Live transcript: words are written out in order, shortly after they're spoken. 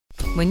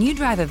When you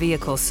drive a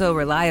vehicle so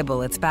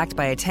reliable it's backed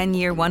by a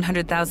 10-year,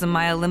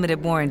 100,000-mile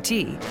limited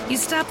warranty, you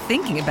stop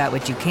thinking about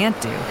what you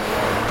can't do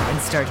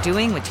and start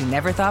doing what you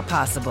never thought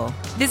possible.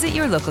 Visit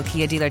your local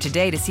Kia dealer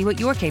today to see what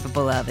you're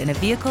capable of in a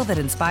vehicle that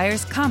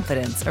inspires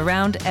confidence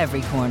around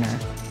every corner.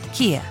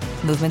 Kia,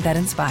 movement that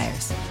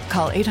inspires.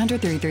 Call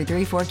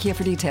 800-333-4KIA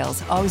for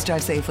details. Always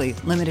drive safely.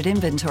 Limited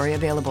inventory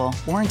available.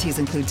 Warranties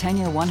include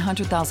 10-year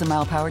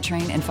 100,000-mile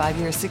powertrain and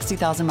 5-year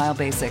 60,000-mile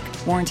basic.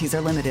 Warranties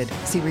are limited.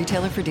 See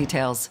retailer for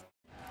details.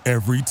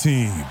 Every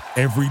team,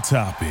 every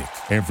topic,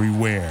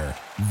 everywhere.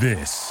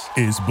 This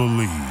is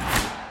Believe.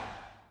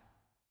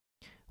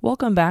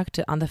 Welcome back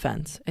to On the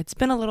Fence. It's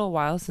been a little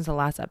while since the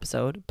last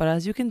episode, but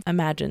as you can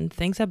imagine,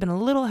 things have been a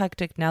little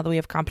hectic now that we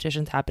have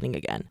competitions happening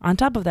again. On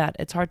top of that,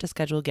 it's hard to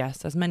schedule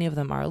guests as many of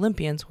them are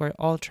Olympians who are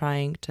all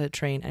trying to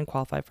train and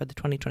qualify for the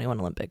 2021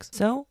 Olympics.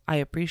 So I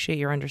appreciate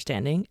your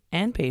understanding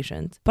and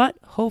patience, but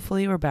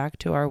hopefully we're back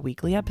to our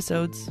weekly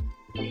episodes.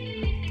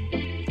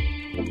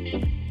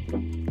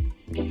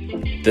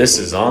 This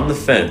is On the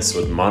Fence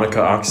with Monica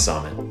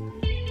Aksamen.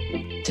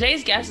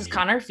 Today's guest is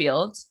Connor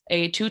Fields,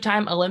 a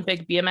two-time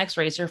Olympic BMX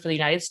racer for the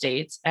United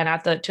States. And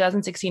at the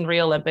 2016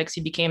 Rio Olympics,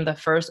 he became the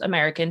first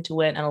American to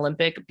win an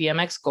Olympic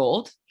BMX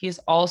gold. He's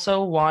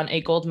also won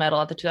a gold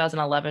medal at the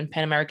 2011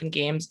 Pan American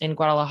Games in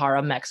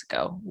Guadalajara,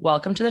 Mexico.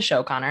 Welcome to the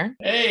show, Connor.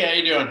 Hey, how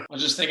you doing? I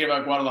was just thinking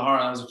about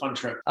Guadalajara. That was a fun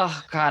trip.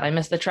 Oh, God, I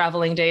miss the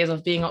traveling days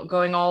of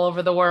going all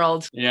over the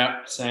world.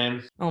 Yeah,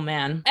 same. Oh,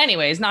 man.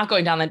 Anyways, not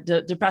going down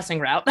the depressing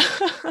route.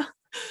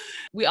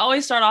 We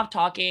always start off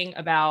talking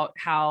about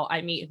how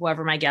I meet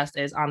whoever my guest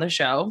is on the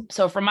show.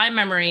 So from my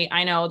memory,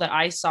 I know that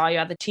I saw you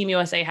at the Team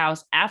USA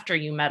house after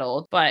you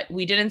medaled, but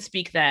we didn't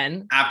speak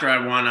then. After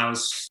I won, I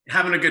was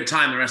having a good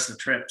time the rest of the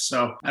trip.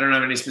 So I don't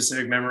have any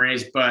specific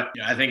memories, but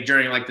I think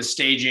during like the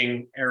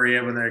staging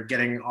area when they're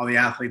getting all the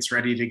athletes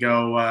ready to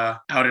go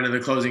out into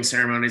the closing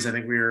ceremonies, I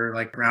think we were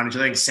like around each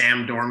other. I think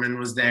Sam Dorman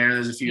was there.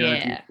 There's a few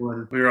other people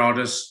and we were all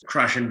just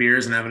crushing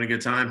beers and having a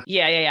good time.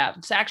 Yeah.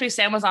 So actually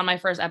Sam was on my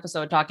first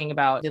episode talking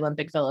about the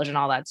Olympic Village and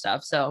all that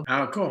stuff. So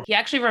cool. He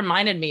actually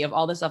reminded me of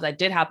all the stuff that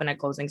did happen at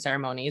closing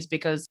ceremonies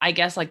because I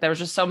guess like there was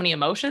just so many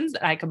emotions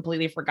that I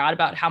completely forgot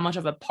about how much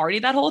of a party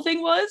that whole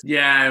thing was.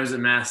 Yeah, it was a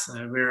mess.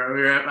 I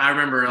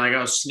remember like I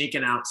was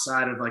sneaking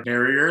outside of like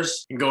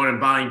barriers and going and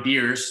buying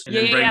beers. And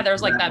Yeah. There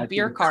was like that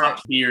beer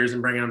cart. Beers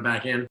and bringing them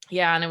back in.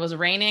 Yeah, and it was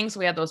raining. So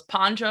we had those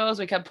ponchos.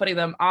 We kept putting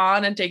them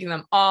on and taking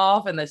them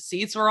off and the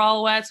seats were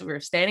all wet. So we were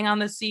standing on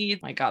the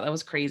seats. My God, that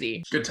was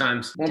crazy. Good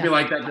times. Won't be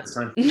like that this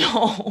time.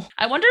 No.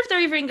 I wonder if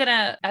they're even gonna,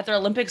 at their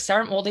Olympic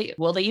ceremony,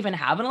 will they even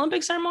have an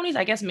Olympic ceremonies?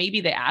 I guess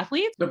maybe the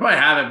athletes. They'll probably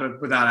have it,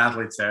 but without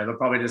athletes there. They'll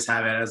probably just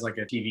have it as like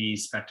a TV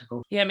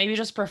spectacle. Yeah, maybe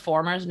just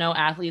performers, no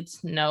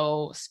athletes,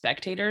 no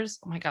spectators.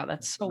 Oh my God,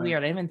 that's so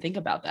weird. I didn't even think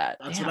about that.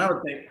 That's what I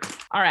would think.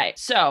 All right.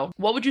 So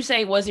what would you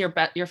say was your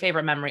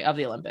favorite memory of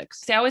the Olympics?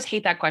 See, I always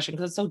hate that question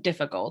because it's so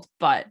difficult,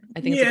 but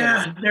I think it's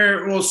a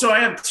good one. So I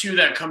have two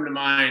that come to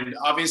mind.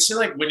 Obviously,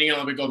 like winning an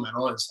Olympic gold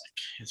medal is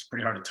like, it's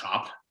pretty hard to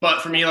top.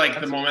 But for me, like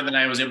the moment that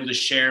I was able to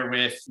share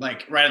with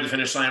like right at the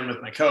finish line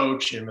with my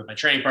coach and with my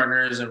training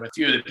partners and with a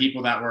few of the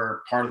people that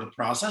were part of the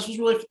process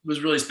was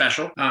really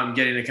special.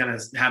 Getting to kind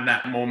of have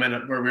that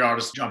moment where we were all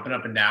just jumping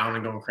up and down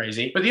and going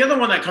crazy. But the other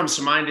one that comes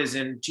to mind is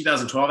in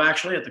 2012,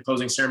 actually, at the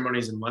closing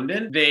ceremonies in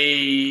London.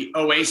 The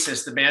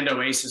band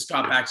Oasis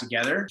got back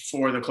together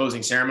for the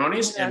closing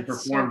ceremonies and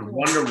performed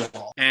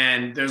Wonderwall.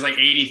 And there's like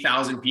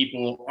 80,000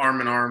 people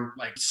arm in arm,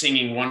 like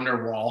singing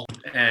Wonderwall.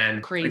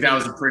 And like, that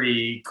was a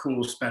pretty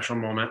cool, special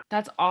moment.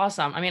 That's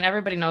awesome. I mean,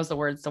 everybody knows the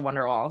words to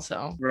Wonderwall,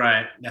 so.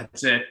 Right.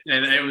 That's it.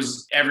 And it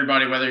was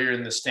everybody, whether you're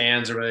in the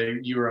stands or whether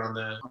you were on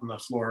the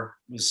floor,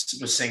 was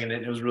singing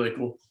it. It was really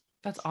cool.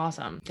 That's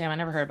awesome. Damn, I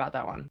never heard about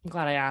that one. I'm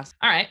glad I asked.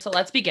 All right, so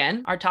let's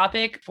begin. Our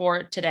topic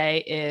for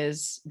today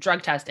is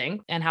drug testing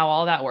and how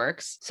all that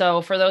works.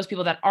 So for those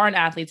people that aren't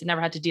athletes and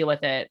never had to deal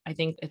with it, I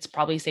think it's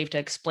probably safe to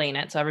explain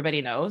it so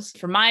everybody knows.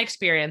 From my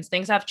experience,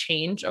 things have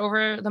changed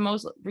over the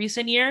most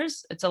recent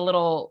years.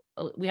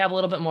 We have a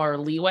little bit more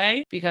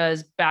leeway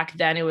because back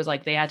then it was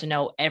like they had to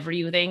know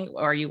everything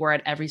or you were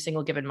at every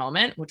single given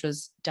moment, which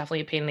was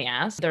definitely a pain in the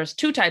ass. There's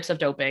two types of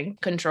doping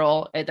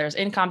control. There's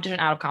in competition,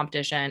 out of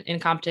competition. In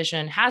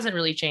competition hasn't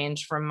really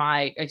changed from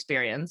my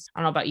experience. I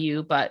don't know about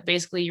you, but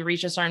basically you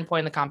reach a certain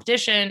point in the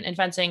competition in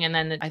fencing, and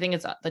then I think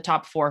it's the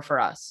top four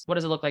for us. What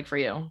does it look like for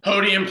you?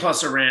 Podium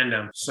plus a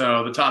random.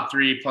 So the top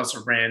three plus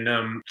a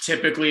random.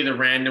 Typically the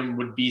random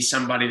would be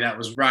somebody that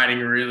was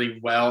riding really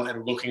well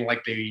and looking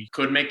like they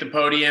could make the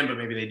podium, but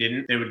maybe they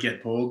didn't. They would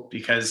get pulled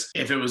because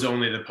if it was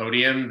only the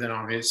podium, then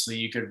obviously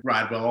you could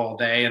ride well all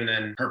day and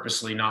then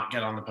purposely not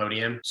get on the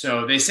podium.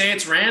 So they say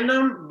it's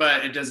random,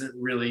 but it doesn't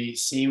really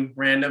seem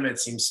random. It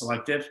seems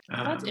selective.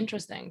 That's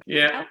interesting.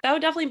 Yeah. That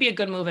would definitely be a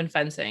good move in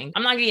fencing.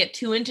 I'm not going to get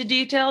too into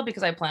detail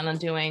because I plan on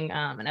doing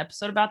an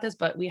episode about this,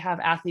 but we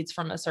have athletes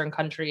from a certain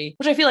country,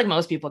 which I feel like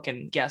most people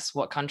can guess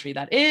what country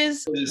that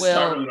is. Does it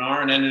start with an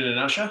R and end in an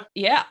Usha?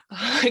 Yeah,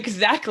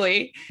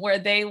 exactly. Where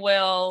they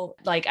will,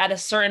 like at a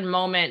certain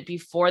moment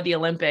before before the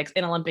Olympics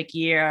in Olympic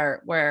year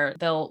where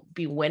they'll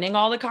be winning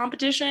all the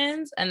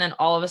competitions and then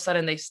all of a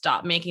sudden they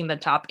stop making the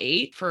top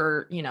 8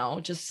 for,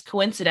 just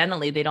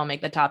coincidentally, they don't make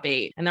the top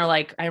 8. And they're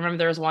like, I remember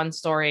there was one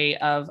story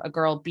of a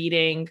girl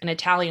beating an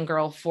Italian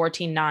girl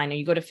 14-9 and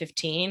you go to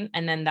 15.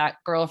 And then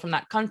that girl from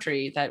that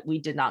country that we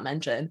did not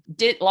mention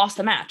lost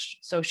the match.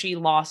 So she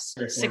lost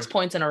 6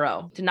 points in a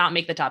row to not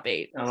make the top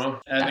 8. Oh,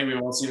 I think we've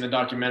all seen the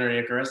documentary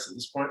Icarus at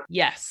this point.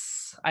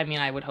 Yes. I mean,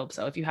 I would hope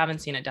so. If you haven't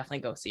seen it, definitely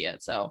go see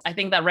it. So I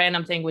think that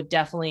random thing would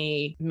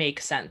definitely make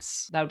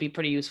sense. That would be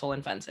pretty useful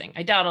in fencing.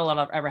 I doubt it'll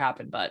ever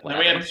happen, but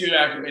whatever.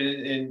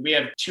 And we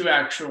have two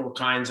actual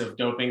kinds of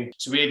doping.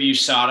 So we have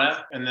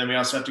USADA, and then we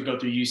also have to go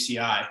through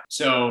UCI.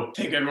 So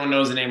I think everyone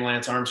knows the name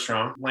Lance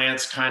Armstrong.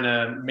 Lance kind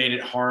of made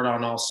it hard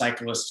on all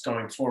cyclists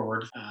going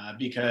forward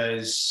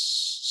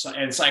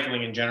and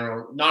cycling in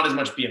general, not as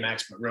much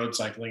BMX, but road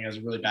cycling has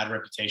a really bad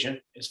reputation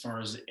as far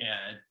as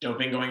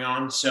doping going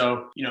on.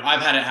 So,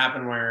 I've had it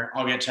happen where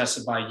I'll get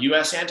tested by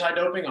US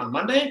anti-doping on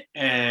Monday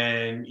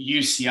and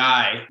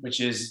UCI, which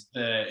is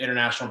the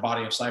international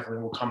body of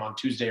cycling, will come on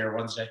Tuesday or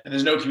Wednesday. And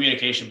there's no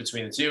communication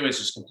between the two. It's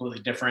just completely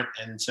different.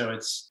 And so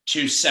it's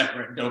two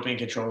separate doping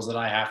controls that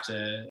I have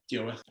to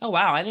deal with. Oh,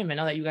 wow. I didn't even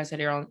know that you guys had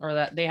your own, or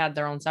that they had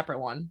their own separate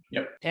one.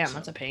 Yep. Damn,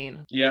 that's a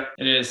pain. Yeah,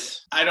 it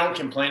is. I don't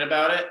complain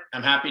about it.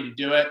 I'm happy to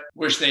do it.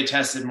 Wish they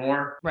tested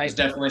more. Right. There's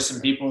definitely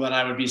some people that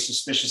I would be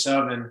suspicious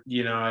of. And,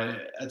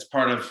 it's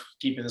part of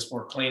keeping the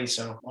sport clean.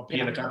 So I'll pee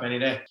in the cup any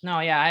day. No,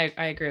 yeah,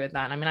 I agree with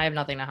that. I mean, I have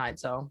nothing to hide.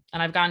 So,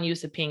 and I've gotten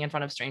used to peeing in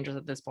front of strangers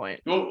at this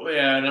point. Well,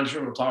 yeah, and I'm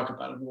sure we'll talk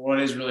about it. But what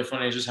is really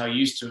funny is just how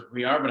used to it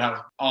we are, but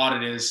how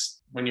odd it is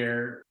when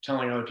you're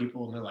telling other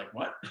people and they're like,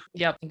 what?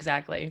 Yep,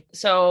 exactly.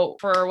 So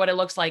for what it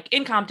looks like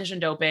in competition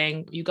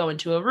doping, you go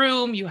into a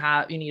room, you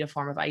need a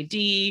form of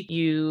ID,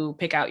 you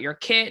pick out your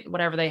kit,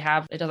 whatever they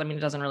have. It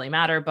doesn't really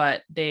matter,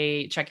 but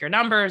they check your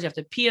numbers. You have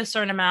to pee a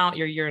certain amount.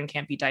 Your urine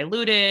can't be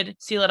diluted,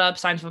 seal it up,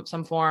 sign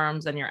some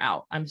forms, and you're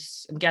out. I'm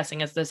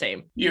guessing it's the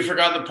same. You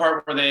forgot the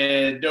part where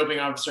the doping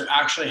officer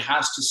actually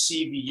has to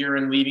see the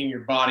urine leaving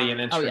your body and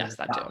enter. Oh, yes,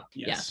 that too.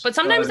 Yes. But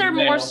sometimes they're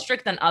more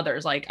strict than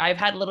others. Like I've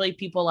had literally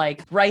people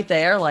like right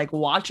there, like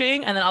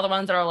watching, and then other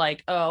ones that are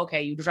like, oh,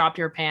 okay, you dropped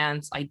your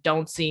pants. I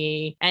don't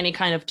see any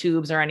kind of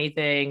tubes or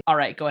anything. All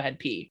right, go ahead,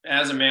 pee.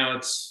 As a male,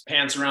 it's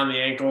pants around the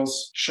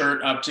ankles,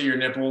 shirt up to your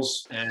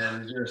nipples,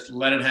 and just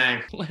let it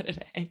hang. Let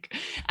it hang.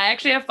 I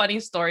actually have funny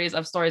stories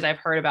I've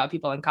heard about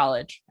people in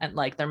college and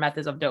like their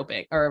methods of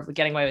doping or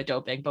getting away with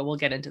doping, but we'll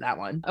get into that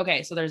one.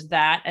 Okay, so there's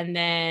that. And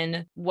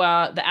then,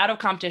 the out of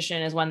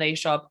competition is when they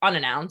show up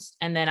unannounced.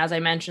 And then, as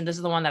I mentioned, this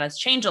is the one that has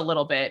changed a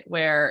little bit,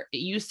 where it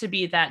used to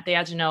be that they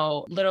had to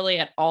know literally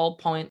at all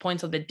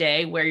points of the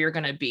day where you're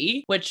going to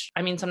be, which,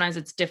 I mean, sometimes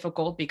it's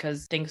difficult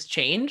because things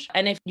change.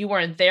 And if you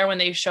weren't there when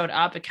they showed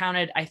up, it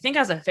counted, I think,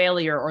 as a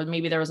failure, or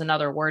maybe there was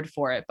another word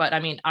for it. But I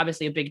mean,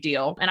 obviously a big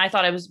deal. And I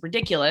thought it was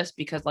ridiculous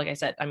because, like I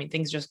said, I mean,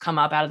 things just come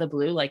up out of the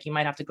blue. Like you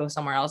might have to go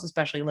somewhere else,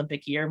 especially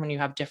Olympic year when you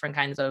have different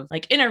kinds of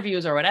like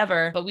interviews or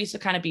whatever. But we used to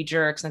kind of be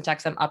jerks and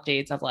text them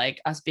updates of like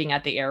us being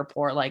at the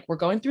airport, like we're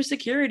going through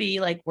security,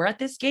 like we're at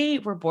this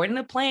gate, we're boarding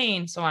the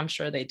plane. So I'm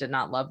sure they did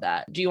not love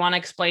that. Do you want to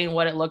explain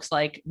what it looks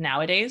like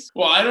nowadays?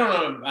 Well, I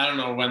don't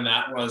know when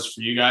that was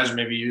for you guys, or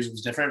maybe yours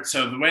was different.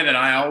 So the way that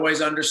I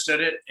always understood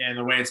it and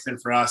the way it's been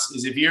for us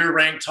is if you're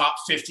ranked top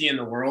 50 in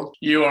the world,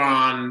 you are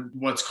on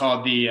what's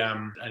called the, I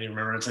don't even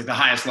remember, it's like the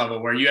highest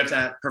level where you have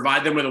to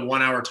provide them with a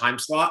 1 hour time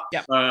slot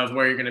of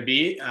where you're going to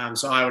be.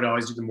 So I would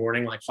always do the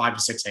morning, like 5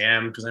 to 6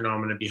 a.m. because I know I'm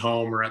going to be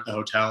home or at the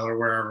hotel or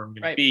wherever I'm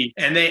going to be.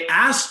 And they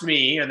asked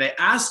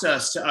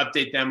us to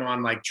update them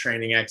on like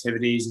training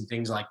activities and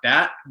things like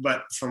that.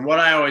 But from what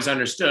I always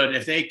understood,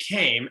 if they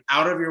came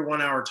out of your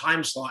 1 hour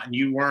time slot and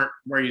you weren't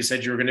where you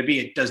said you were going to be,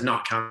 it does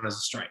not count as a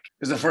strike.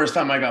 Because the first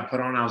time I got put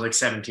on, I was like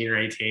 17 or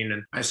 18,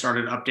 and I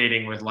started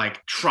updating with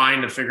like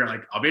trying to figure out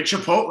like, I'll be at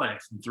Chipotle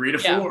from 3 to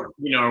 4,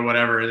 or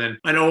whatever. And then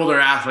an older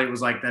athlete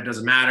was like, that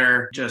doesn't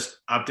matter, just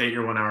update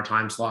your 1 hour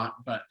time slot.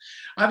 But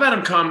I've had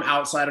them come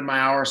outside of my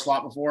hour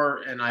slot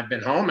before, and I've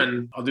been home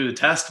and I'll do the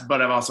test,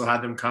 but I've also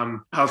had them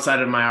come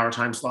outside of my hour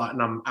time slot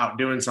and I'm out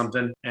doing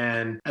something.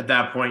 And at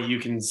that point you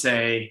can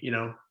say,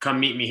 come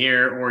meet me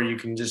here, or you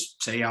can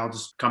just say, I'll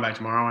just come back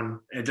tomorrow, and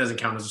it doesn't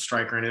count as a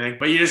strike or anything.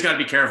 But you just got to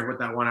be careful with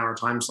that 1 hour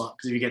time slot,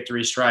 because if you get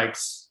 3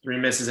 strikes, 3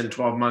 misses in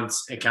 12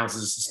 months, it counts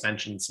as a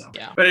suspension. So,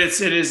 but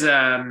it is,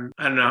 I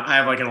don't know. I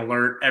have like an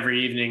alert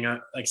every evening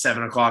at like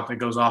 7 o'clock that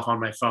goes off on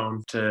my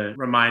phone to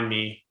remind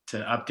me to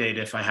update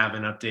if I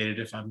haven't updated,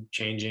 if I'm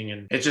changing.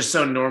 And it's just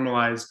so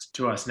normalized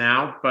to us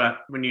now. But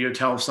when you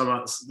tell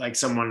someone,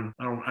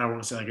 I don't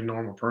want to say like a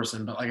normal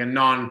person, but like a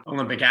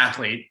non-Olympic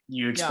athlete,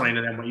 you explain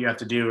to them what you have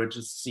to do. It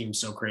just seems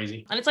so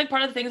crazy. And it's like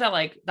part of the things that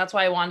like, that's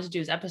why I wanted to do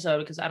this episode,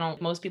 because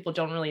most people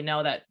don't really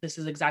know that this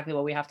is exactly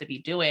what we have to be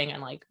doing,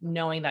 and like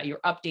knowing that you're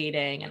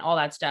updating and all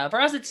that stuff.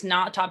 For us, it's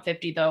not top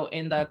 50 though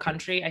in the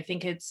country. I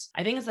think it's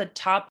the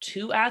top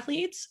 2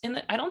 athletes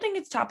I don't think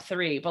it's top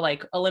 3, but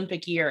like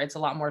Olympic year, it's a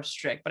lot more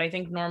strict. But but I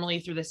think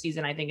normally through the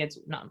season, I think it's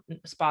not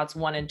spots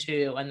 1 and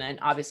 2, and then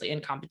obviously in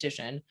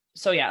competition.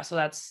 So yeah, so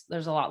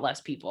there's a lot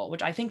less people,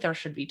 which I think there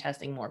should be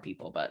testing more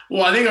people, but.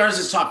 Well, I think ours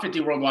is top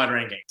 50 worldwide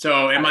ranking.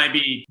 So it might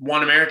be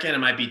 1 American, it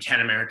might be 10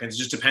 Americans. It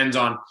just depends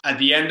on at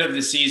the end of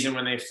the season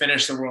when they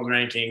finish the world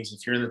rankings,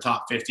 if you're in the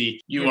top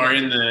 50, you are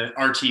in the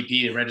RTP,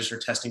 the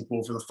registered testing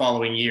pool for the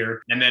following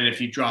year. And then if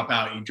you drop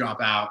out, you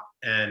drop out.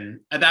 And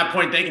at that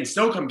point, they can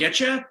still come get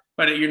you,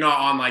 but you're not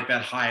on like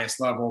that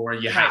highest level where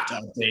you have to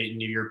update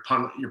and you're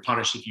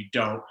punished if you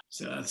don't.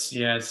 So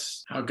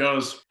it's how it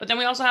goes. But then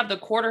we also have the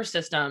quarter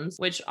systems,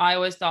 which I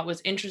always thought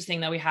was interesting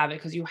that we have it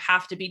because you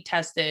have to be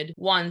tested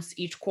once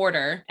each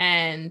quarter.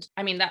 And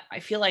I mean, that I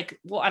feel like,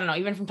 well, I don't know,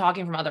 even from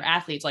talking from other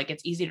athletes, like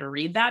it's easy to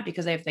read that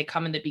because if they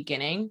come in the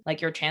beginning,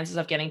 like your chances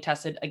of getting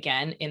tested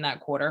again in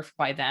that quarter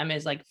by them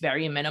is like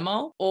very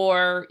minimal.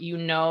 Or,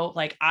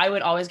 like I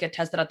would always get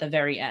tested at the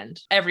very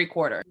end, every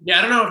quarter. Yeah.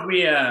 I don't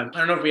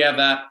know if we have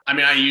that. I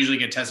mean, I usually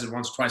get tested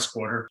once, twice a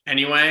quarter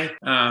anyway.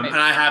 And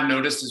I have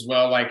noticed as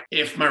well, like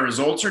if my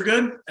results are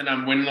good and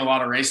I'm winning a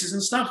lot of races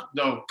and stuff,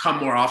 they'll come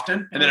more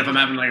often. And then if I'm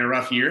having like a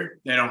rough year,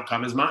 they don't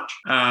come as much.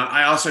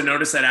 I also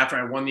noticed that after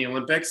I won the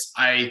Olympics,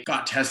 I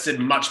got tested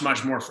much,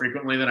 much more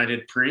frequently than I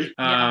did pre.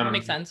 That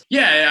makes sense.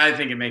 Yeah, I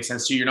think it makes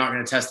sense too. You're not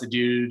going to test the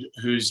dude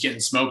who's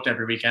getting smoked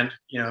every weekend.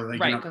 You're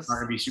not going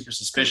to be super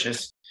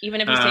suspicious. Even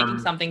if he's taking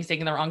something, he's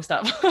taking the wrong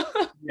stuff.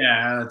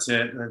 Yeah, that's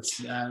it.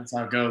 That's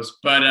how it goes.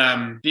 But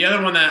the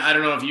other one that I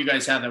don't know if you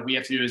guys have that we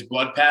have to do is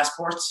blood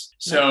passports.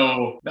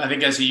 So I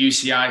think that's a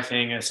UCI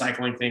thing, a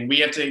cycling thing. We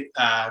have to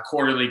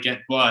quarterly get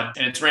blood,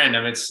 and it's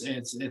random.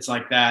 It's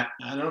like that.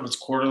 I don't know if it's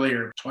quarterly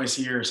or twice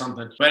a year or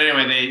something. But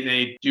anyway,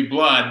 they do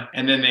blood,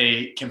 and then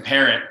they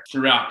compare it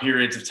throughout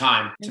periods of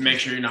time to make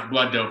sure you're not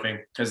blood doping,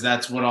 because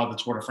that's what all the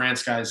Tour de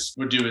France guys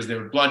would do is they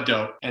would blood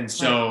dope, and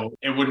so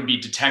it wouldn't be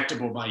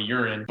detectable by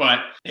urine. But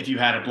if you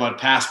had a blood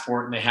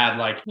passport and they had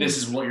like, this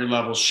is what your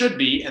levels should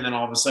be, and then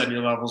all of a sudden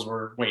your levels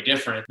were way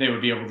different, they would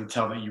be able to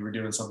tell that you were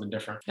doing something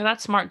different. Yeah,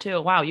 that's smart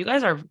too. Wow, you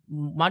guys are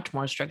much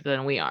more strict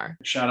than we are.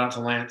 Shout out to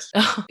Lance.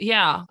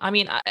 Yeah. I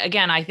mean,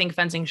 again, I think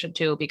fencing should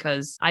too,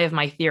 because I have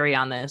my theory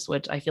on this,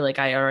 which I feel like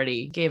I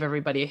already gave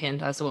everybody a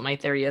hint as to what my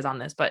theory is on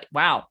this, but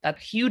wow,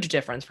 that's a huge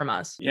difference from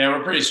us. Yeah,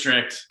 we're pretty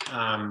strict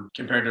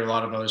compared to a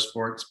lot of other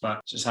sports, but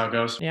it's just how it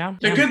goes. Yeah.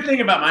 The good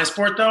thing about my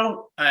sport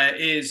though,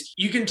 is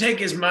you can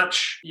take as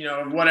much,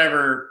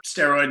 whatever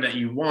steroid that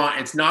you want.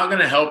 It's not going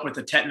to help with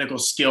the technical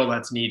skill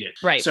that's needed.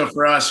 Right. So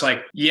for us,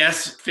 like,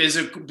 yes,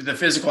 the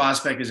physical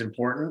aspect is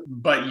important,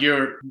 but at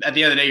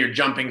the end of the day, you're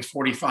jumping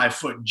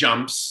 45-foot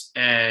jumps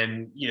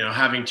and,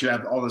 having to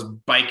have all this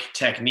bike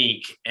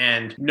technique,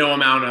 and no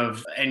amount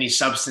of any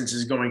substance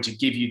is going to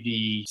give you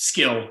the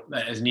skill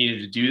that is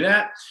needed to do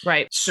that.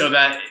 Right. So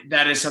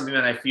that is something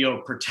that I feel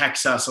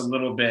protects us a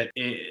little bit.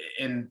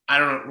 And I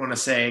don't want to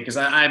say, because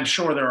I'm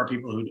sure there are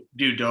people who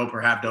do dope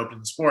or have dope in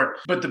the sport,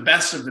 but the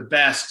best of the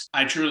best,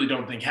 I truly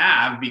don't think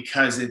have,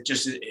 because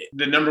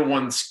the number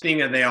one thing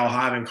that they all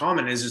have in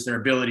common is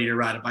their ability to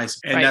ride a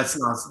bicycle. And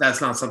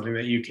that's not something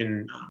that you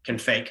can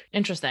fake.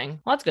 Interesting.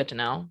 Well, that's good to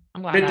know.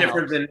 I'm glad.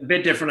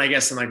 Bit different, I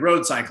guess, than like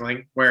road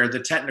cycling, where the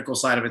technical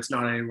side of it's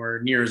not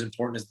anywhere near as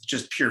important as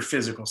just pure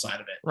physical side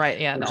of it. Right.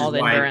 Yeah. All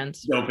the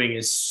endurance. Doping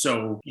is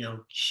so,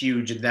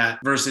 huge in that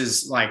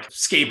versus like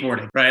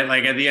skateboarding, right?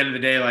 Like at the end of the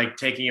day, like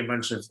taking a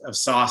bunch of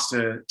sauce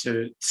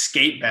to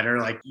skate better,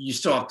 like you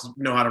still have to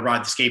know how to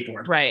ride the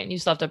skateboard. Right. You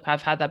still have to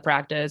have had that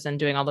practice and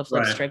doing all the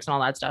flip tricks and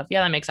all that stuff.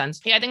 Yeah, that makes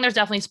sense. Yeah, I think there's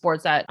definitely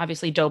sports that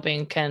obviously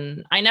doping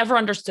I never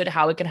understood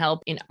how it can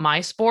help in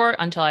my sport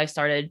until I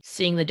started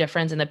seeing the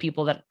difference in the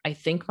people that I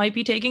think might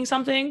be taking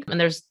something. And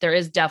there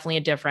is definitely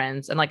a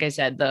difference. And like I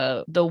said,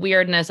 the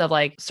weirdness of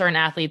like certain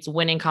athletes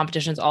winning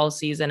competitions all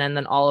season and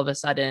then all of a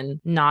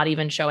sudden not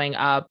even showing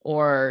up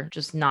or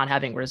just not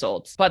having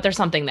results. But there's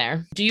something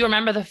there. Do you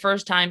remember the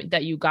first time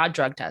that you got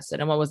drug tested,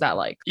 and what was that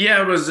like?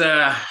 Yeah, it was,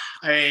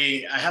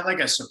 I had like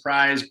a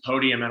surprise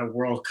podium at a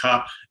World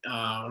Cup when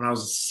I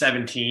was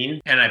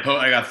 17, and I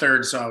got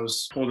third. So I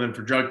was pulled in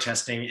for drug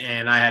testing,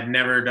 and I had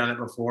never done it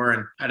before.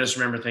 And I just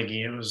remember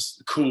thinking it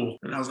was cool.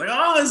 And I was like,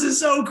 oh, this is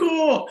so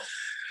cool.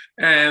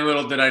 And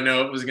little did I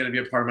know it was going to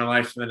be a part of my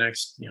life for the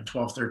next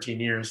 12, 13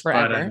 years.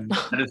 Forever.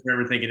 But I just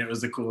remember thinking it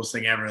was the coolest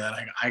thing ever that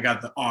I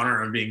got the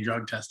honor of being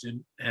drug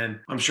tested. And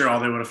I'm sure all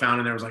they would have found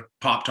in there was like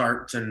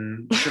Pop-Tarts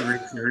and sugary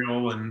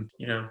cereal and,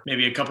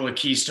 maybe a couple of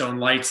Keystone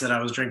Lights that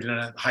I was drinking at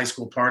a high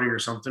school party or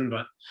something.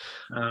 But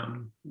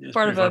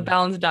part of a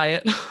balanced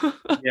diet.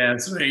 Yeah.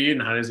 So you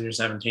know how it is when you're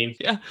 17.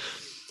 Yeah.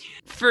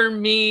 For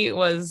me, it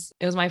was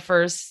my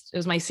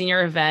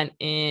senior event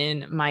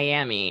in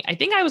Miami. I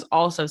think I was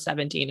also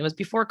 17. It was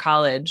before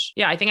college.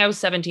 Yeah, I think I was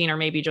 17 or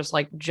maybe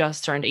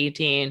just turned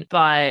 18,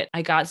 but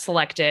I got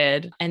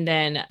selected. And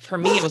then for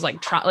me, it was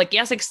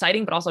yes,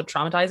 exciting, but also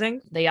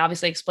traumatizing. They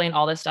obviously explained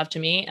all this stuff to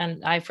me,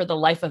 and I, for the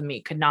life of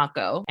me, could not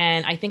go.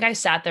 And I think I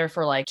sat there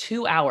for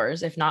 2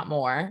 hours, if not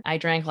more. I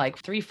drank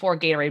 3-4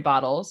 Gatorade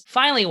bottles,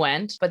 finally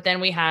went, but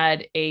then we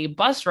had a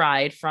bus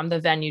ride from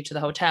the venue to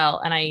the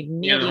hotel, and I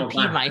nearly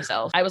peed myself.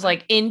 myself. I was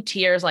like in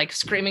tears, like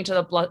screaming to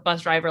the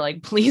bus driver,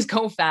 like, please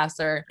go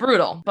faster.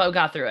 Brutal, but we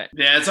got through it.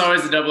 Yeah, it's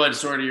always a double-edged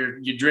sword.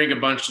 You drink a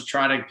bunch to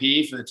try to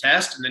pee for the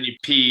test, and then you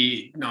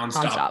pee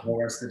nonstop for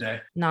the rest of the day.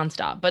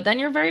 Nonstop. But then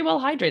you're very well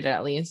hydrated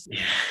at least.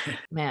 Yeah.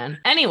 Man.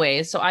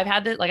 Anyways, so I've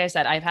had this, like I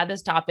said, I've had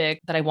this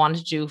topic that I wanted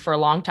to do for a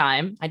long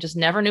time. I just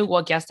never knew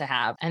what guest to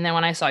have. And then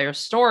when I saw your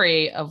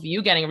story of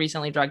you getting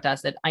recently drug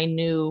tested, I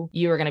knew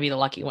you were going to be the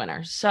lucky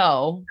winner.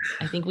 So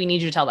I think we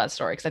need you to tell that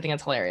story because I think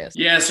it's hilarious.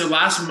 Yeah. So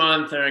last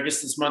month, or I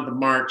guess this month of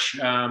March,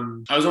 I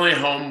was only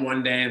home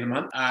one day of the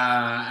month.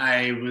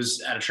 I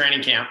was at a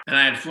training camp and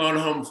I had flown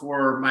home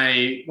for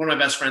one of my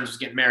best friends was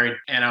getting married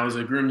and I was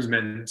a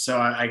groomsman. So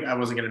I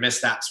wasn't going to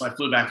miss that. So I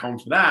flew back home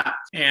for that.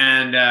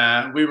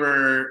 And we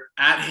were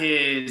at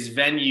his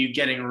venue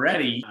getting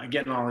ready,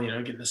 getting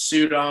the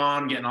suit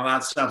on, getting all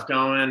that stuff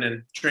going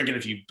and drinking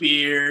a few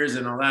beers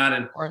and all that.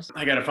 And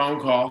I got a phone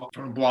call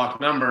from a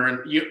blocked number. And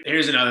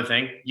here's another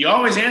thing. You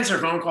always answer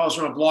phone calls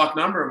from a blocked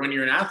number when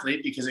you're an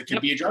athlete because it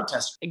could be a drug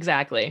tester.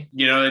 Exactly.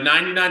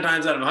 99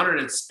 times out of 100,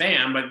 it's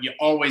spam, but you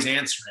always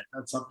answer it.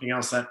 That's something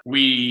else that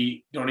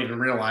we don't even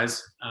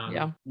realize.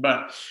 And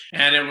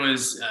it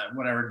was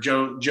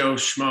Joe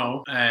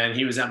Schmo, and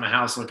he was at my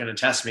house looking to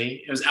test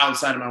me. It was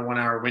outside of my 1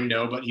 hour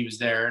window, but he was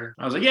there. And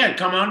I was like, yeah,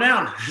 come on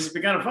down. This would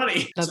be kind of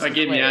funny. So I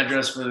gave him the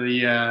address for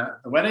the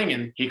wedding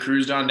and he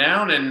cruised on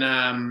down and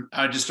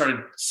I just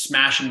started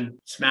smashing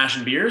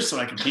beers so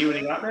I could pee when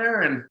he got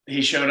there. And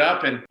he showed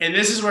up and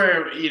this is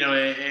where,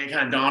 it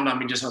kind of dawned on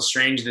me just how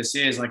strange this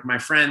is. Like my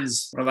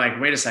friends were like,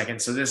 wait a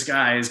second. So this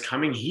guy is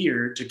coming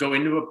here to go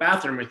into a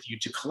bathroom with you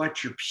to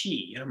collect your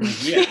pee. And I'm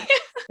like, yeah.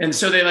 And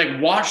so they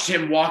like watched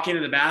him walk into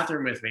the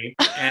bathroom with me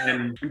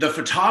and the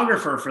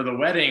photographer for the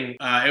wedding,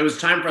 it was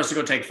time for us to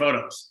go take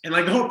photos. And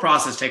like the whole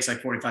process takes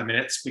like 45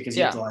 minutes because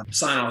you have to like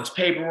sign all this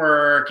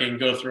paperwork and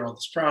go through all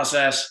this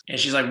process. And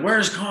she's like,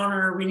 where's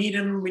Connor? We need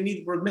him.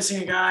 We're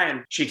missing a guy.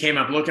 And she came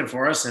up looking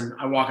for us. And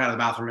I walk out of the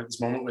bathroom at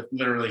this moment with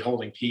literally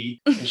holding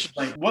pee. And she's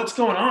like, what's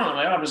going on? I'm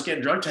like, I'm just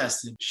getting drug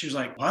tested. She was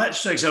like, what?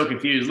 She's like so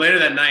confused. Later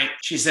that night,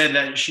 she said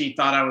that she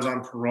thought I was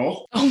on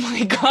parole. Oh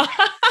my God.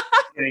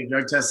 Getting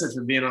drug tested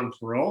for being on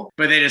parole,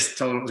 but they just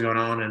told her what was going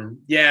on. And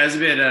yeah, it was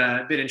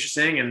a bit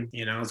interesting. And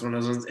it's one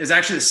of those ones. It's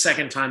actually the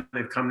second time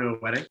they've come to a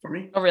wedding for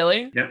me. Oh,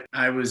 really? Yep.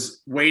 I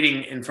was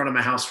waiting in front of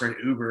my house for an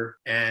Uber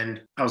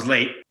and I was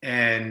late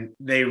and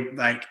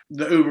the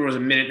Uber was a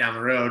minute down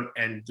the road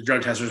and the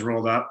drug testers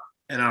rolled up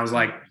and I was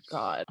like,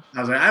 God, I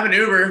was like, I have an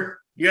Uber.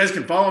 You guys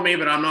can follow me,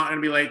 but I'm not going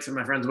to be late to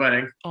my friend's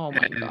wedding. Oh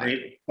my God.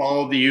 They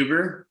followed the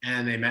Uber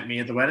and they met me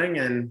at the wedding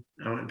and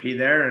I went and peed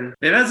there. And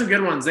they've had some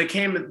good ones. They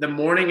came the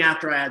morning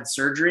after I had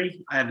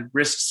surgery. I had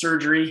wrist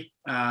surgery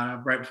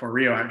right before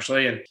Rio,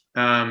 actually.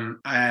 And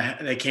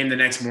they came the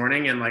next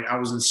morning and like I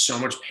was in so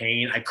much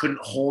pain. I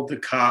couldn't hold the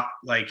cup.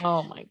 Like,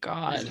 oh my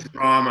God.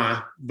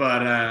 Trauma.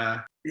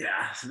 But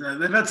yeah,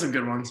 they've had some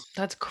good ones.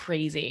 That's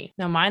crazy.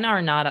 Now, mine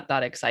are not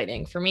that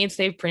exciting. For me,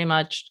 they've pretty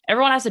much,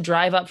 everyone has to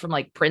drive up from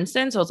like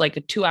Princeton. So it's like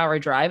a 2-hour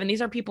drive. And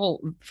these are people,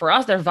 for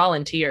us, they're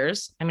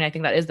volunteers. I mean, I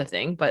think that is the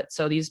thing. But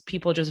so these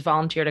people just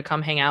volunteer to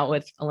come hang out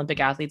with Olympic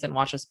athletes and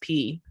watch us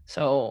pee.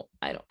 So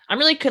I'm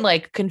really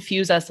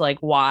confused as to like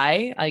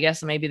why. I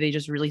guess maybe they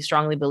just really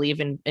strongly believe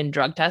in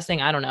drug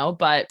testing. I don't know.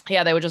 But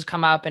yeah, they would just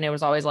come up and it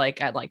was always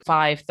like at like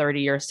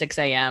 5:30 or 6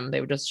 a.m. They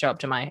would just show up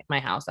to my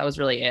house. That was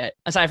really it.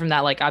 Aside from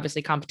that, like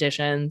obviously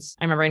competitions.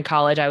 I remember in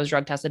college, I was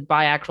drug tested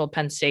by actual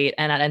Penn State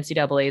and at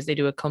NCAAs, they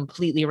do a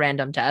completely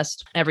random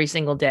test every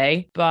single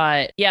day.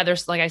 But yeah,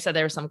 there's, like I said,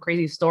 there were some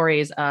crazy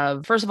stories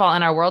of, first of all,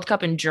 in our World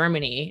Cup in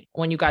Germany,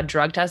 when you got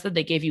drug tested,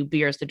 they gave you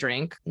beers to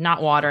drink,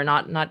 not water,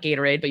 not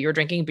Gatorade, but you were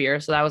drinking beer.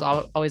 So that was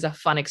always a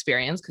fun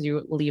experience because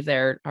you leave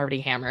there already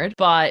hammered.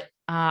 But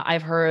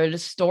I've heard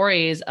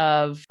stories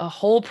of a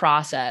whole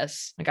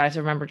process. Like I have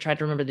to try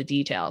to remember the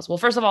details. Well,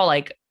 first of all,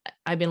 like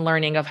I've been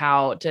learning of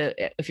how to,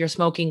 if you're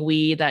smoking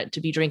weed, that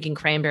to be drinking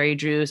cranberry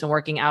juice and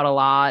working out a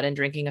lot and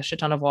drinking a shit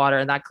ton of water,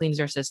 and that cleans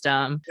your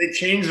system. They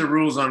changed the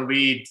rules on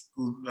weed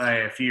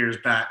like a few years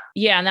back.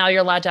 Yeah, now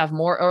you're allowed to have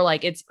more, or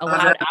like it's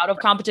allowed out of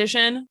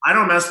competition. I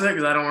don't mess with it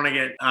because I don't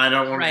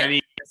want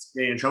any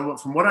get in trouble.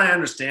 But from what I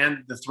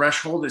understand, the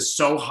threshold is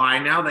so high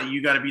now that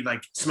you got to be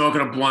like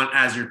smoking a blunt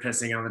as you're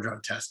pissing on the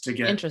drug test to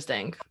get.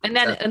 Interesting. And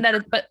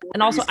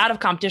also out of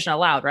competition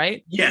allowed,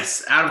 right?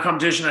 Yes, out of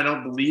competition. I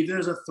don't believe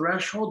there's a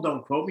threshold.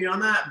 Don't quote me on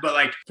that. But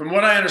like from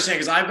what I understand,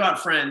 because I've got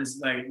friends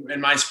like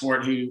in my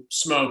sport who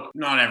smoke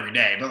not every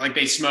day, but like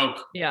they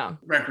smoke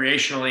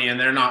recreationally and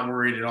they're not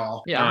worried at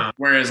all. Yeah.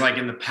 Whereas like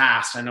in the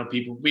past, I know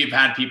we've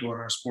had people in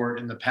our sport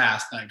in the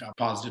past that got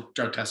positive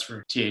drug tests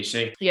for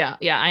THC. Yeah.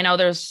 Yeah. I know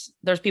there's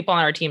There's people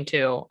on our team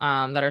too,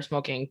 that are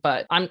smoking,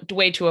 but I'm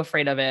way too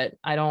afraid of it.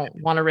 I don't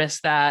want to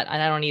risk that.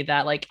 And I don't need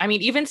that. Like, I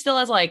mean, even still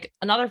as like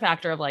another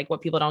factor of like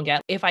what people don't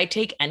get, if I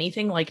take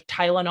anything like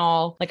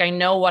Tylenol, like I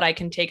know what I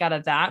can take out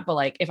of that. But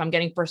like, if I'm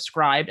getting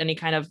prescribed any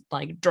kind of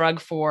like drug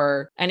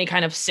for any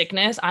kind of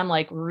sickness, I'm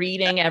like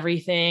reading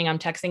everything. I'm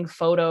texting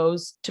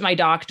photos to my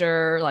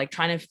doctor, like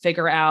trying to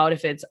figure out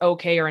if it's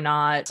okay or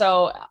not.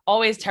 So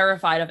always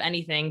terrified of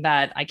anything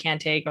that I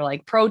can't take, or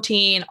like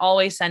protein,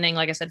 always sending,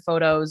 like I said,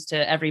 photos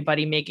to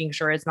everybody, making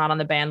sure it's not on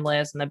the ban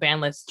list, and the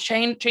ban list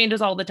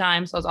changes all the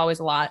time. So it's always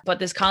a lot. But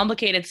this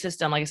complicated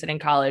system, like I said, in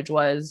college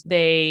was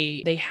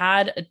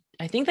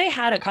I think they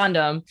had a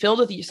condom filled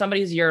with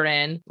somebody's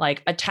urine,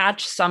 like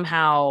attached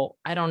somehow,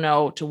 I don't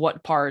know to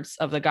what parts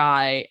of the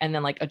guy, and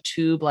then like a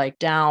tube like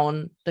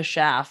down the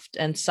shaft,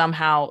 and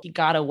somehow he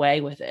got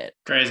away with it.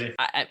 Crazy.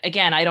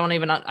 I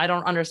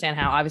don't understand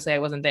how. Obviously I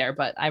wasn't there,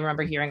 but I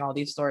remember hearing all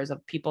these stories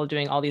of people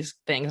doing all these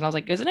things. And I was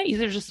like, isn't it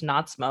easier to just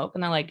not smoke?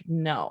 And they're like,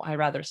 no, I'd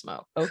rather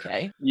smoke.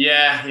 Okay.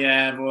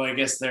 Yeah. Well, I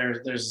guess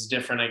there's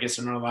different. I guess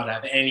they're not allowed to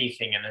have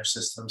anything in their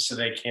system. So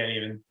they can't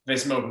even, if they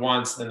smoke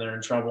once, then they're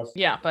in trouble.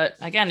 Yeah. But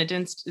again, it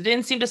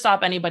didn't seem to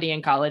stop anybody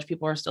in college.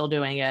 People are still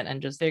doing it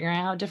and just figuring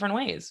out different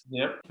ways.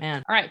 Yep.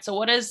 Man. All right. So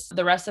what does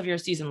the rest of your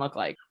season look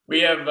like?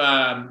 We have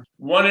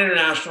one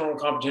international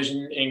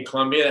competition in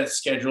Colombia that's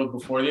scheduled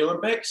before the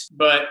Olympics,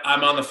 but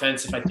I'm on the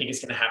fence if I think it's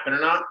going to happen or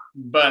not.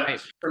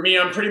 But for me,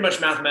 I'm pretty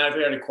much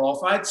mathematically already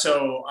qualified.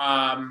 So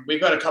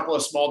we've got a couple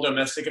of small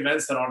domestic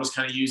events that I'll just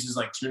kind of use as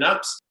like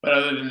tune-ups. But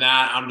other than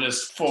that, I'm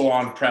just full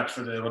on prep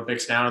for the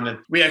Olympics now. And then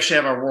we actually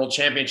have our World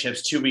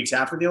Championships 2 weeks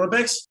after the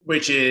Olympics,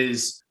 which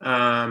is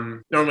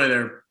normally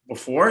they're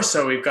before.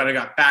 So we've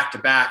got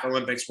back-to-back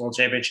Olympics, World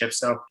Championships.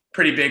 So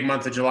pretty big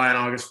month of July and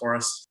August for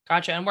us.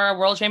 Gotcha. And where are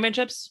World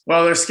Championships?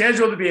 Well, they're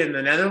scheduled to be in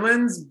the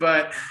Netherlands,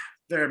 but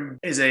there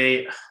is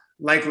a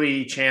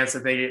likely chance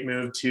that they get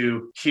moved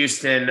to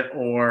Houston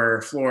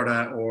or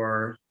Florida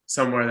or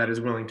somewhere that is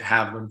willing to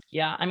have them.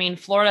 Yeah. I mean,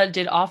 Florida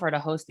did offer to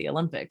host the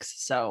Olympics.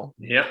 So,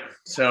 yep.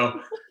 So,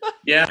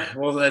 yeah,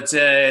 well, it's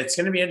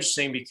going to be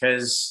interesting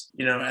because,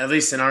 at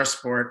least in our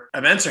sport,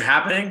 events are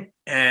happening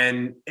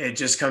and it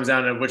just comes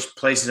down to which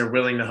places are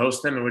willing to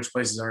host them and which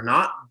places are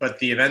not. But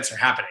the events are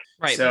happening.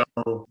 Right. So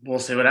we'll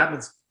see what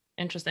happens.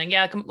 Interesting.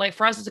 Yeah. Like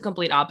for us, it's a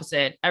complete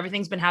opposite.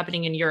 Everything's been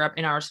happening in Europe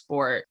in our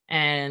sport,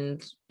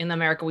 and in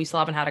America, we still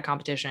haven't had a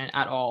competition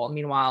at all.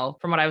 Meanwhile,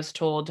 from what I was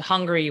told,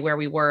 Hungary, where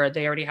we were,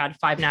 they already had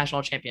 5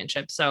 national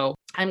championships. So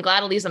I'm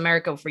glad at least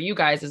America for you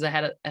guys is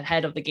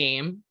ahead of the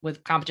game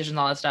with competition and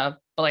all that stuff.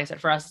 But like I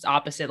said, for us, it's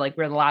opposite. Like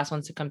we're the last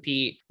ones to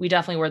compete. We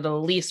definitely were the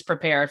least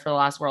prepared for the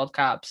last World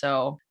Cup.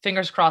 So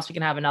fingers crossed we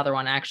can have another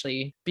one,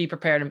 actually be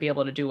prepared and be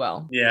able to do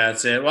well. Yeah,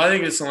 that's it. Well, I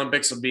think this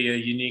Olympics will be a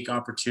unique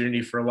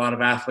opportunity for a lot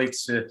of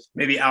athletes to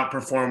maybe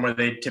outperform where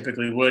they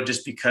typically would,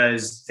 just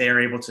because they are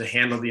able to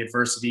handle the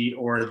adversity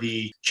or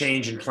the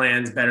change in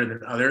plans better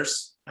than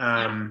others.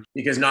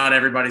 Because not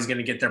everybody's going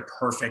to get their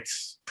perfect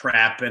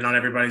prep, and not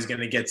everybody's going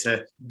to get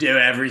to do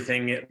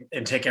everything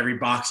and tick every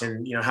box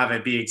and, have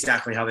it be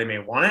exactly how they may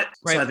want it.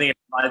 Right. So I think it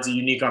provides a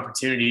unique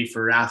opportunity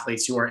for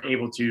athletes who are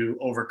able to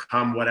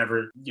overcome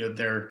whatever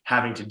they're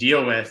having to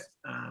deal with,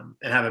 and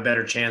have a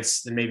better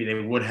chance than maybe they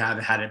would have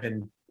had it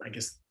been, I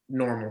guess,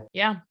 normal.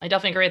 Yeah, I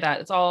definitely agree with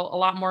that. It's all a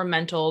lot more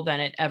mental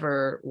than it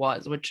ever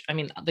was, which, I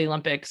mean, the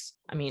Olympics,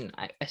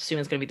 I assume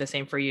it's going to be the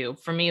same for you.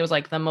 For me, it was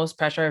like the most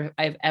pressure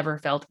I've ever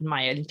felt in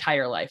my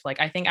entire life.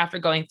 Like, I think after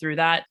going through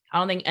that, I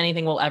don't think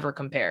anything will ever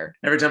compare.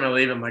 Every time I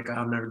leave, I'm like, oh,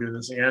 I'm never doing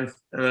this again.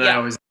 And then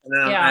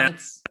I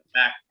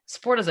back.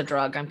 Sport is a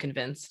drug, I'm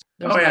convinced.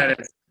 It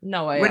is.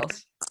 No way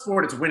else.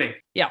 Sport, it's winning.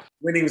 Yeah.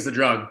 Winning is the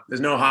drug.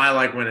 There's no high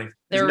like winning.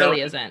 There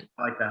really isn't.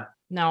 Like that.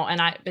 No,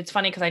 and it's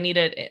funny because I need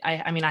it.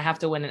 I have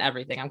to win in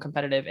everything. I'm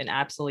competitive in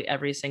absolutely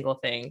every single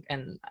thing.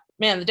 And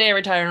man, the day I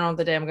retire, I don't know what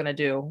the day I'm gonna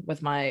do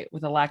with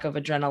a lack of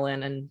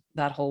adrenaline and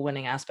that whole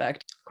winning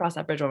aspect. Cross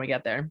that bridge when we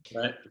get there.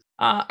 Right.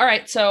 All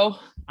right. So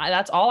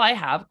that's all I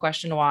have,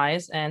 question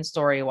wise and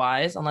story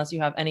wise. Unless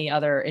you have any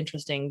other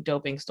interesting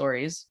doping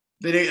stories.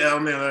 The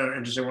only other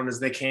interesting one is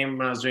they came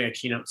when I was doing a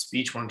keynote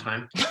speech one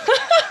time.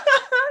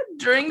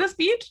 During the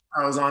speech?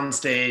 I was on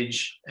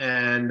stage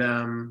and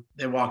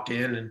they walked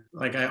in and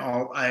like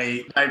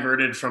I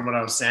diverted from what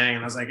I was saying,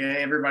 and I was like,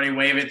 hey, everybody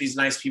wave at these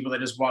nice people that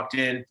just walked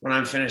in. When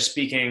I'm finished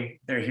speaking,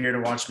 they're here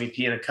to watch me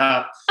pee in a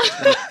cup.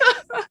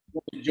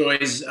 The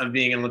joys of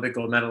being an Olympic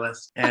gold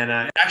medalist. And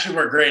it actually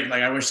worked great.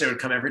 Like, I wish they would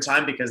come every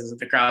time because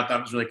the crowd thought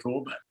it was really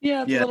cool. But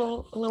yeah, it's a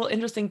little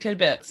interesting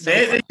tidbit. So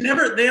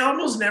they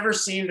almost never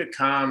seem to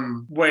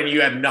come when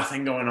you have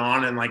nothing going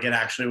on and like it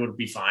actually would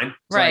be fine.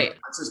 So right. Like,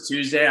 this is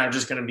Tuesday. I'm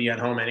just going to be at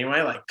home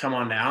anyway. Like, come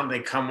on down. They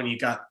come when you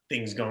got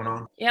things going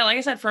on. Yeah, like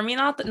I said, for me,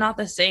 not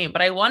the same.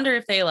 But I wonder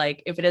if they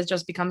if it is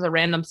just becomes a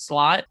random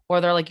slot,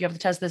 or they're like, you have to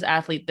test this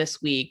athlete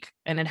this week,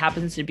 and it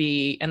happens to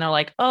be, and they're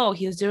like, oh,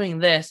 he's doing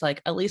this.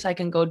 Like, at least I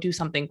can go do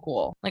something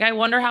cool. Like, I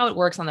wonder how it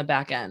works on the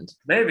back end.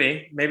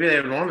 Maybe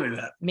they would want to do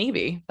that.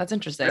 Maybe that's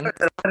interesting.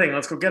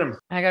 Let's go get him.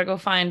 I gotta go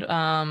find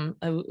a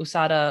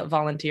USADA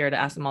volunteer to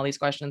ask them all these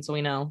questions so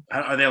we know.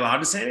 Are they allowed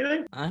to say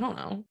anything? I don't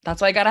know.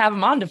 That's why I gotta have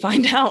them on to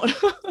find out.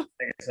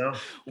 I guess so.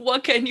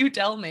 What can you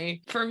tell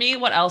me? For me,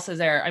 what else is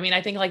there? I mean,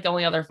 I think the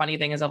only other funny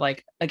thing is of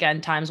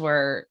again, times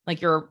where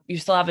you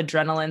still have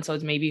adrenaline, so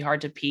it's maybe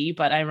hard to pee.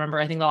 But I remember,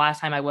 I think the last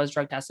time I was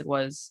drug tested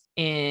was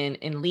in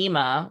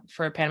Lima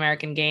for Pan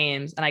American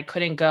Games, and I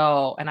couldn't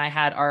go. And I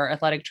had our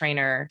athletic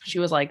trainer. She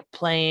was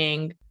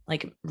playing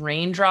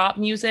raindrop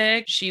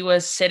music. She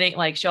was sitting,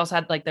 she also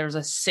had there was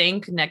a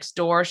sink next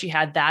door. She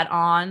had that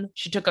on.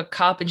 She took a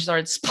cup and she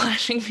started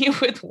splashing me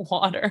with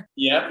water.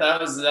 Yep,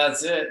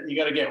 that's it. You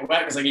got to get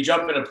wet because you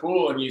jump in a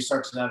pool and you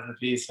start to have a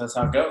piece. That's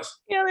how it goes.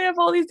 Yeah, they have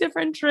all these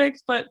different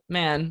tricks, but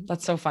man,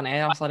 that's so funny.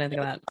 I also didn't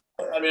think of that.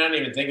 I mean, I don't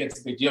even think it's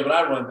a big deal, but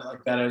I won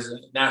like that. It was a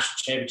national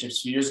championships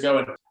a few years ago,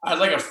 and I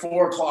had a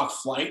 4:00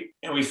 flight,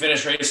 and we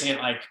finished racing at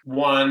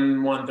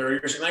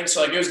 1:30 or something.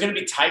 So it was going to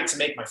be tight to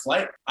make my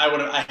flight.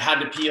 I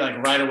had to pee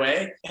right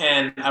away,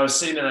 and I was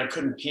sitting there and I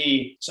couldn't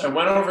pee. So I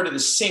went over to the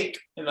sink,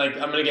 and I'm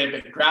going to get a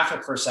bit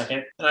graphic for a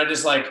second, and I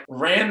just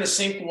ran the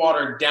sink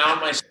water down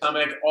my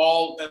stomach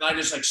and I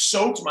just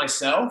soaked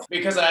myself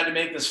because I had to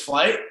make this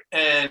flight.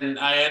 And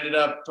I ended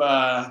up,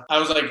 I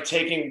was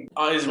taking,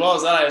 as well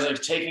as that, I was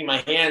taking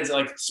my hands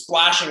and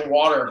splashing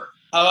water.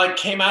 I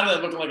came out of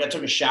it looking like I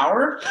took a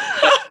shower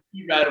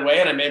right away,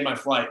 and I made my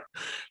flight.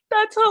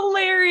 That's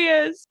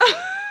hilarious.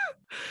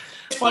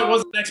 This flight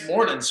was the next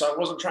morning, so I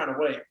wasn't trying to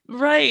wait.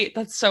 Right.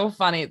 That's so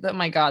funny. Oh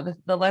my God,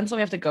 the lens that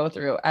we have to go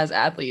through as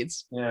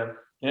athletes. Yeah.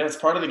 Yeah, it's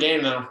part of the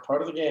game though.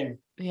 Part of the game.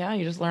 Yeah,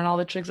 you just learn all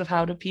the tricks of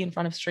how to pee in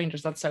front of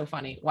strangers. That's so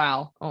funny.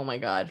 Wow. Oh my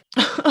God.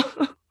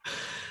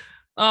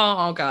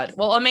 Oh God.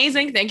 Well,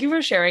 amazing. Thank you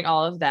for sharing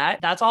all of that.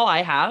 That's all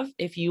I have.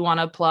 If you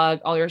want to plug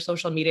all your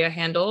social media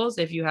handles,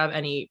 if you have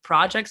any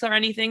projects or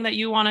anything that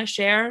you want to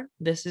share,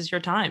 this is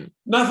your time.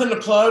 Nothing to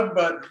plug,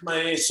 but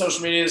my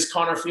social media is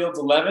Connor Fields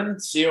 11,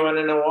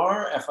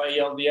 CONNOR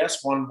FIELDS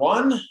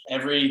 11.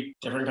 Every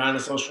different kind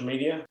of social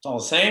media. It's all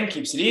the same.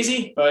 Keeps it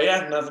easy. But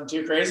yeah, nothing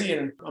too crazy.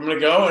 And I'm going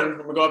to go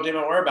update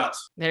my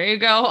whereabouts. There you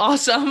go.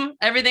 Awesome.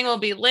 Everything will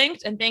be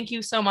linked. And thank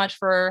you so much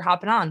for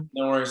hopping on.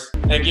 No worries.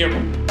 Thank you.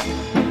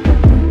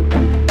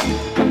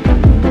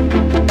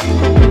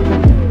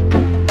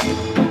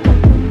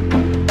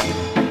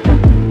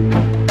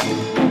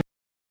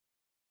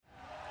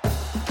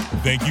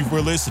 Thank you for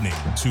listening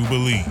to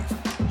Believe.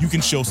 You can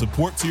show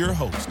support to your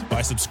host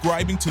by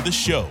subscribing to the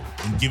show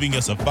and giving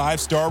us a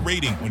 5-star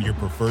rating on your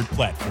preferred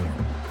platform.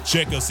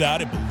 Check us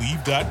out at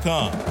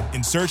Believe.com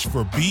and search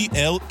for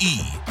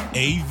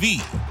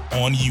BLEAV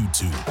on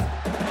YouTube.